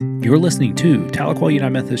You're listening to Tahlequah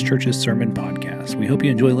United Methodist Church's Sermon Podcast. We hope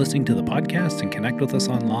you enjoy listening to the podcast and connect with us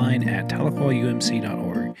online at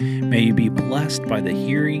tahlequahumc.org. May you be blessed by the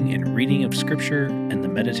hearing and reading of Scripture and the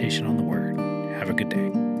meditation on the Word. Have a good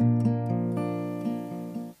day.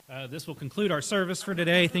 This will conclude our service for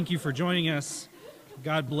today. Thank you for joining us.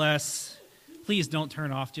 God bless. Please don't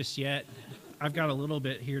turn off just yet. I've got a little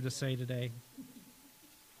bit here to say today.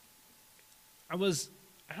 I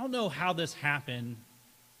don't know how this happened,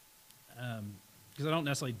 because I don't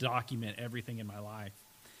necessarily document everything in my life.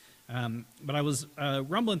 But I was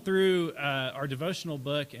rumbling through our devotional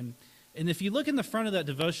book, and if you look in the front of that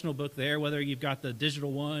devotional book there, whether you've got the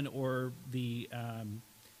digital one or the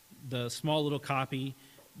small little copy,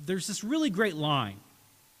 there's this really great line,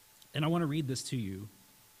 and I want to read this to you.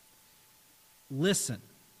 Listen.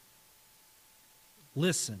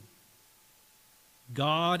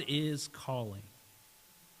 God is calling.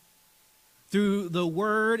 Through the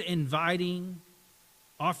word inviting,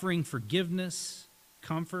 offering forgiveness,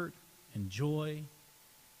 comfort, and joy,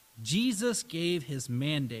 Jesus gave his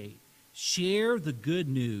mandate: share the good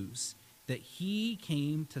news that he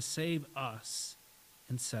came to save us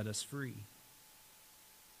and set us free.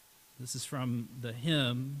 This is from the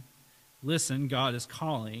hymn, Listen, God is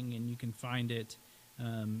Calling, and you can find it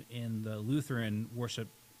in the Lutheran worship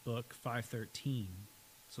book 513.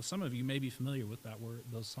 So some of you may be familiar with that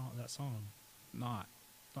song. Not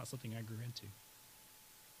something I grew into.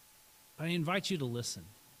 But I invite you to listen.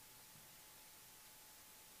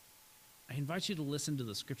 I invite you to listen to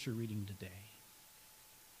the scripture reading today.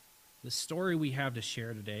 The story we have to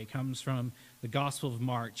share today comes from the Gospel of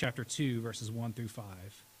Mark, chapter 2, verses 1 through 5.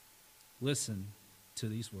 Listen to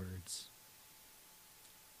these words.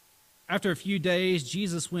 After a few days,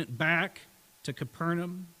 Jesus went back to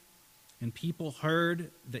Capernaum, and people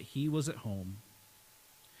heard that he was at home.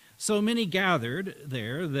 So many gathered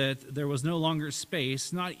there that there was no longer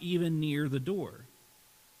space, not even near the door.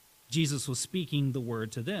 Jesus was speaking the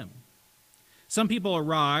word to them. Some people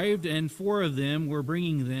arrived, and 4 of them were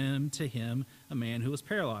bringing them to him a man who was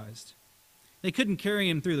paralyzed. They couldn't carry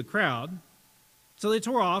him through the crowd, so they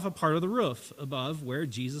tore off a part of the roof above where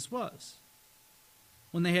Jesus was.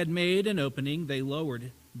 When they had made an opening, they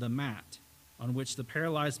lowered the mat on which the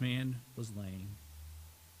paralyzed man was laying.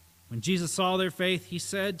 When Jesus saw their faith, he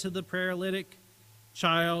said to the paralytic,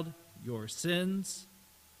 "Child, your sins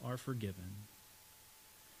are forgiven."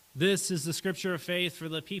 This is the scripture of faith for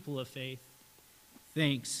the people of faith.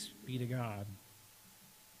 Thanks be to God.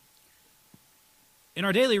 In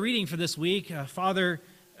our daily reading for this week, Father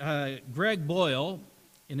Greg Boyle,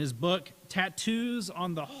 in his book, Tattoos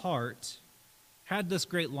on the Heart, had this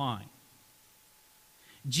great line.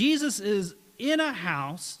 Jesus is in a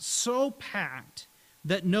house so packed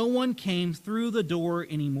that no one came through the door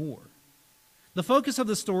anymore. The focus of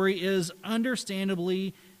the story is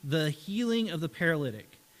understandably the healing of the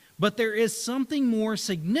paralytic, but there is something more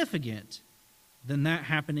significant than that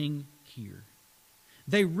happening here.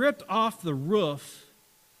 They ripped off the roof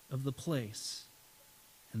of the place,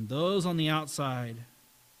 and those on the outside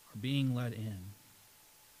are being let in.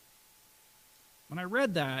 When I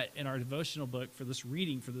read that in our devotional book for this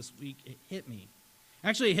reading for this week, it hit me.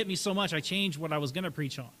 Actually, it hit me so much, I changed what I was going to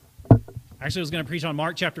preach on. Actually, I was going to preach on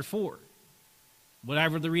Mark chapter 4.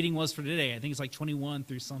 Whatever the reading was for today. I think it's like 21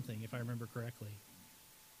 through something, if I remember correctly.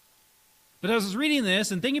 But as I was reading this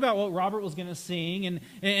and thinking about what Robert was going to sing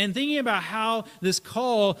and thinking about how this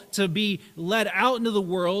call to be led out into the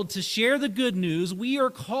world to share the good news, we are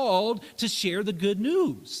called to share the good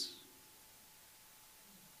news.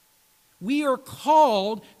 We are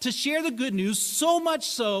called to share the good news, so much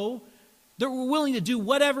so that we're willing to do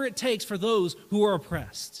whatever it takes for those who are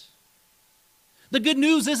oppressed. The good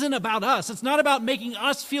news isn't about us. It's not about making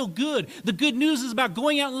us feel good. The good news is about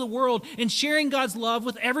going out into the world and sharing God's love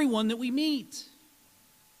with everyone that we meet.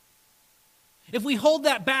 If we hold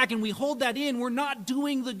that back and we hold that in, we're not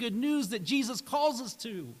doing the good news that Jesus calls us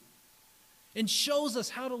to and shows us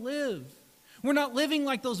how to live. We're not living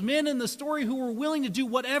like those men in the story who were willing to do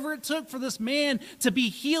whatever it took for this man to be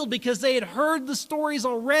healed because they had heard the stories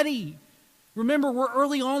already. Remember, we're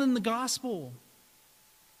early on in the gospel.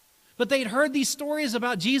 But they'd heard these stories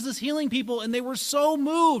about Jesus healing people, and they were so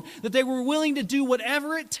moved that they were willing to do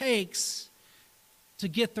whatever it takes to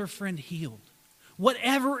get their friend healed.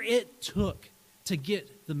 Whatever it took to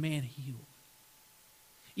get the man healed.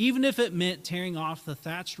 Even if it meant tearing off the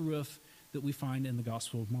thatched roof that we find in the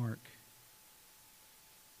Gospel of Mark.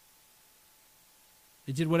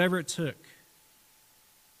 They did whatever it took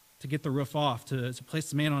to get the roof off, to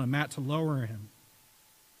place the man on a mat, to lower him.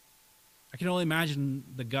 I can only imagine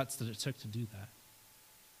the guts that it took to do that.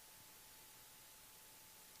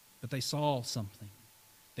 But they saw something.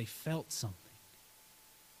 They felt something.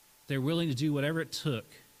 They're willing to do whatever it took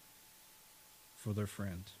for their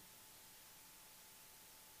friend.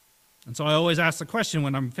 And so I always ask the question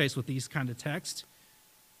when I'm faced with these kind of texts,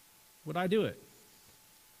 would I do it?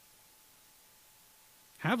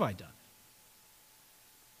 Have I done it?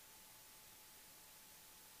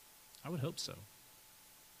 I would hope so.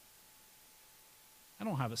 I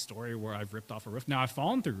don't have a story where I've ripped off a roof. Now, I've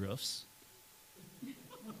fallen through roofs.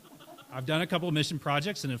 I've done a couple of mission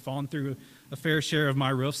projects and have fallen through a fair share of my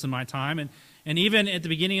roofs in my time. And even at the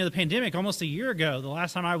beginning of the pandemic, almost a year ago, the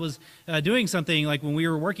last time I was doing something, like when we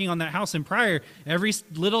were working on that house in Pryor, every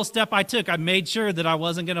little step I took, I made sure that I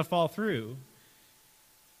wasn't going to fall through,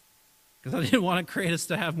 because I didn't want to create us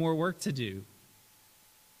to have more work to do.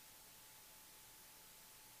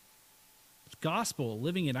 The gospel,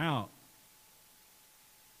 living it out,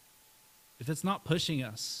 if it's not pushing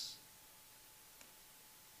us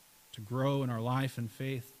to grow in our life and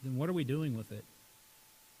faith, then what are we doing with it?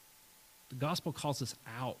 The gospel calls us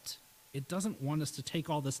out. It doesn't want us to take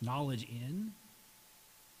all this knowledge in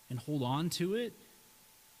and hold on to it.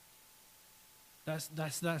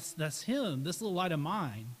 That's him, this little light of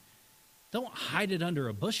mine. Don't hide it under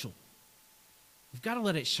a bushel. You've got to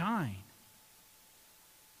let it shine.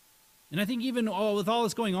 And I think even with all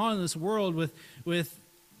that's going on in this world with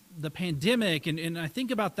the pandemic, and I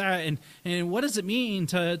think about that, and what does it mean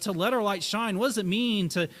to let our light shine? What does it mean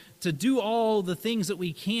to do all the things that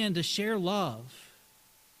we can to share love?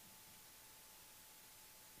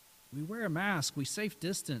 We wear a mask, we safe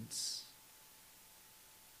distance,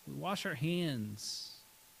 we wash our hands,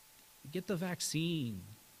 we get the vaccine.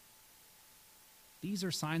 These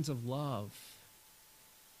are signs of love.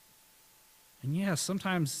 And yes,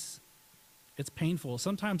 sometimes it's painful,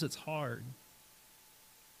 sometimes it's hard.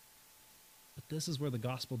 But this is where the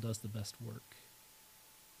gospel does the best work,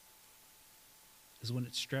 is when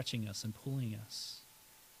it's stretching us and pulling us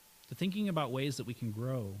to thinking about ways that we can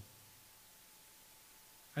grow.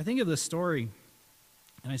 I think of this story,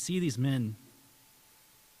 and I see these men.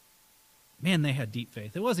 Man, they had deep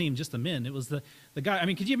faith. It wasn't even just the men. It was the guy. I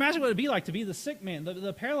mean, could you imagine what it would be like to be the sick man,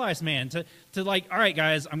 the paralyzed man, to like, all right,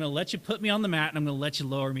 guys, I'm going to let you put me on the mat, and I'm going to let you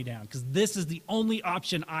lower me down, because this is the only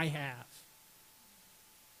option I have.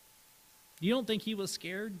 You don't think he was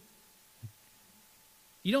scared?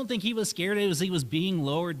 You don't think he was scared as he was being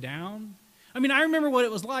lowered down? I mean, I remember what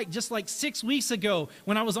it was like just like 6 weeks ago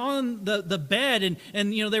when I was on the bed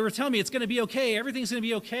and you know, they were telling me it's going to be okay, everything's going to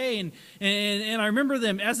be okay. And I remember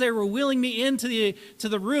them as they were wheeling me into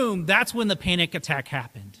the room, that's when the panic attack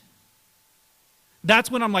happened.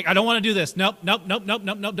 That's when I'm like, I don't want to do this. Nope.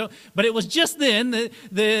 But it was just then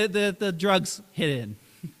the drugs hit in.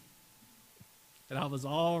 And I was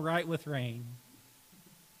all right with rain.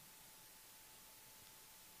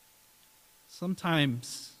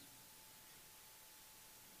 Sometimes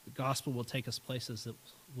the gospel will take us places that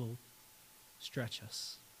will stretch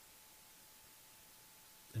us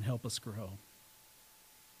and help us grow.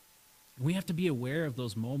 We have to be aware of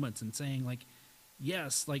those moments and saying, like,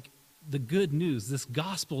 yes, like the good news, this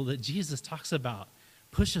gospel that Jesus talks about,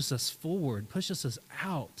 pushes us forward, pushes us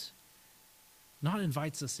out, not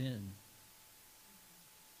invites us in.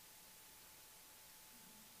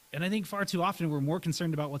 And I think far too often we're more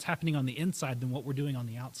concerned about what's happening on the inside than what we're doing on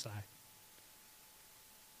the outside.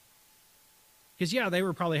 Because, yeah, they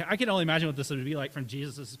were probably, I can only imagine what this would be like from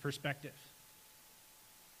Jesus' perspective.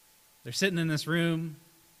 They're sitting in this room,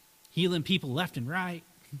 healing people left and right.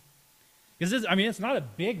 Because, it's not a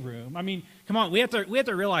big room. I mean, come on, we have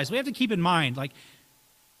to realize, we have to keep in mind, like,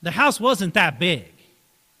 the house wasn't that big,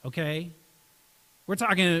 okay? We're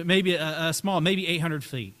talking maybe a small, maybe 800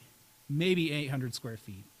 feet, maybe 800 square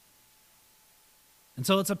feet. And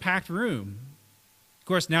so it's a packed room. Of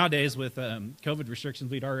course, nowadays with COVID restrictions,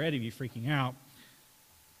 we'd already be freaking out.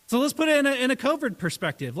 So let's put it in a COVID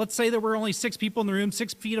perspective. Let's say there were only 6 people in the room,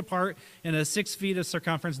 6 feet apart, and a 6 feet of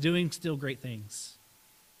circumference, doing still great things.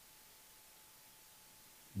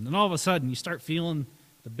 And then all of a sudden, you start feeling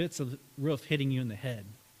the bits of the roof hitting you in the head.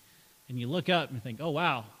 And you look up and think, oh,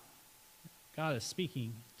 wow, God is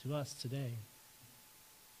speaking to us today.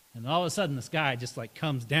 And all of a sudden, this guy just like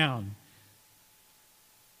comes down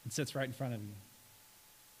and sits right in front of you.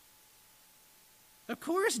 Of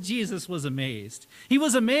course, Jesus was amazed. He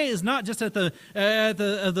was amazed not just at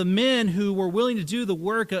the men who were willing to do the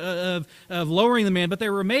work of lowering the man, but they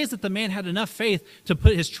were amazed that the man had enough faith to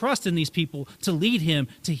put his trust in these people to lead him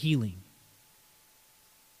to healing.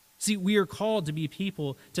 See, we are called to be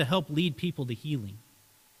people to help lead people to healing.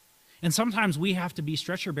 And sometimes we have to be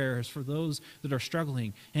stretcher bearers for those that are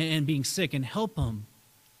struggling and being sick and help them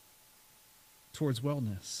towards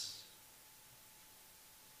wellness.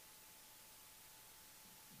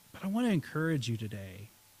 But I want to encourage you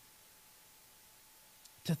today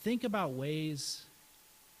to think about ways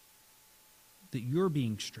that you're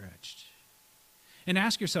being stretched. And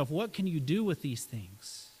ask yourself, what can you do with these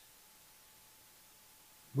things?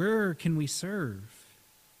 Where can we serve?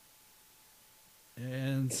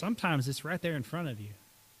 And sometimes it's right there in front of you.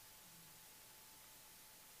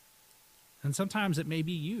 And sometimes it may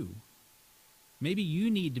be you. Maybe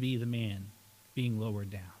you need to be the man being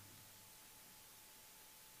lowered down.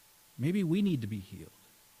 Maybe we need to be healed.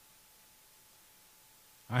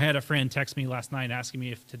 I had a friend text me last night asking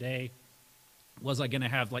me if today was I going to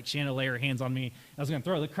have like chandelier hands on me. I was going to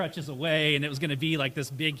throw the crutches away, and it was going to be like this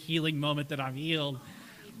big healing moment that I'm healed.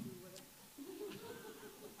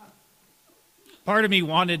 Part of me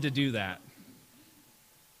wanted to do that.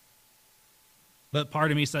 But part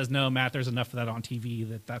of me says, no, Matt, there's enough of that on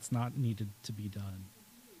TV that's not needed to be done.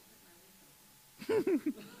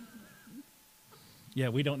 Yeah,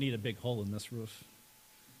 we don't need a big hole in this roof.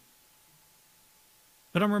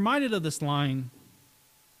 But I'm reminded of this line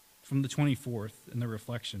from the 24th in the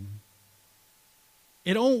reflection.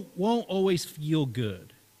 It won't always feel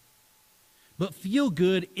good. But feel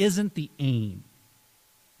good isn't the aim.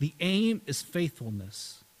 The aim is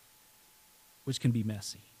faithfulness, which can be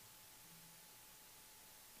messy.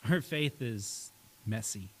 Our faith is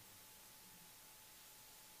messy.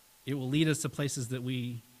 It will lead us to places that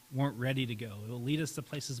we weren't ready to go. It will lead us to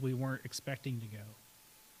places we weren't expecting to go.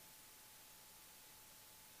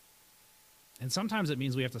 And sometimes it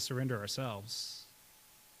means we have to surrender ourselves.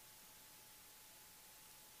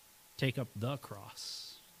 Take up the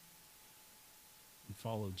cross and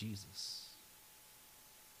follow Jesus.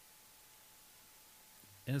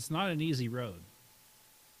 And it's not an easy road.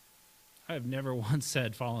 I have never once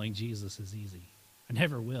said following Jesus is easy. I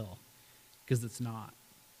never will, because it's not.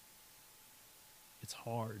 It's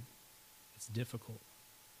hard. It's difficult.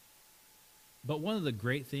 But one of the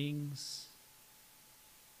great things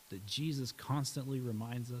that Jesus constantly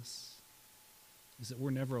reminds us is that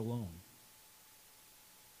we're never alone.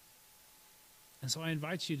 And so I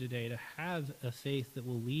invite you today to have a faith that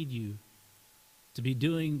will lead you to be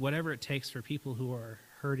doing whatever it takes for people who are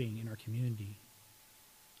hurting in our community.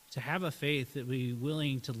 To have a faith that be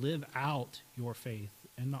willing to live out your faith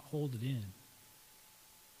and not hold it in.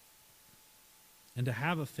 And to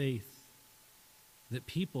have a faith that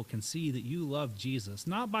people can see that you love Jesus,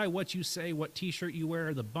 not by what you say, what t-shirt you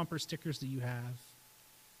wear, the bumper stickers that you have,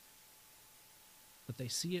 but they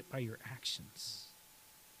see it by your actions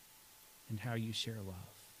and how you share love.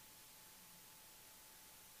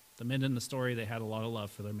 The men in the story, they had a lot of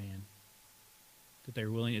love for their man, that they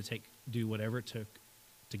were willing to do whatever it took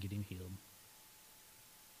to get him healed.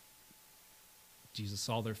 Jesus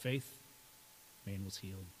saw their faith, man was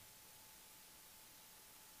healed.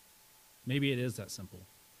 Maybe it is that simple.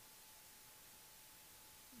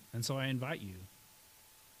 And so I invite you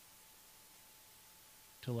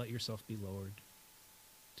to let yourself be lowered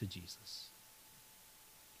to Jesus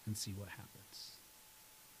and see what happens.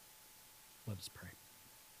 Let us pray.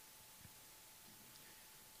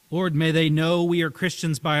 Lord, may they know we are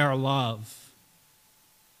Christians by our love.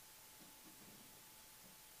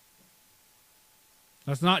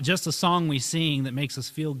 That's not just a song we sing that makes us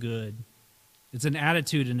feel good. It's an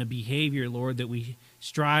attitude and a behavior, Lord, that we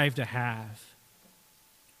strive to have.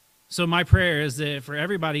 So my prayer is that for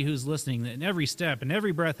everybody who's listening, that in every step and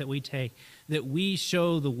every breath that we take, that we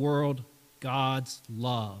show the world God's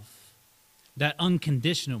love. That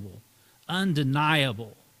unconditional,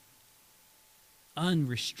 undeniable,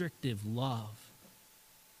 unrestricted love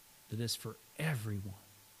that is for everyone.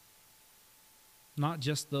 Not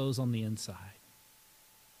just those on the inside,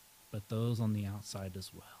 but those on the outside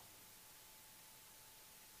as well.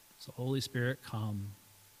 So Holy Spirit, come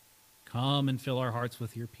and fill our hearts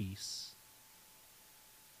with your peace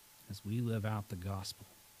as we live out the gospel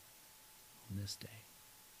on this day.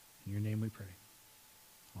 In your name we pray.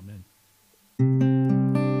 Amen.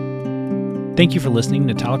 Thank you for listening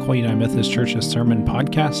to Tahlequah United Methodist Church's Sermon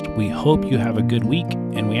Podcast. We hope you have a good week,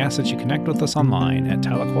 and we ask that you connect with us online at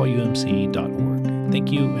tahlequahumc.org.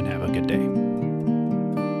 Thank you, and have a good day.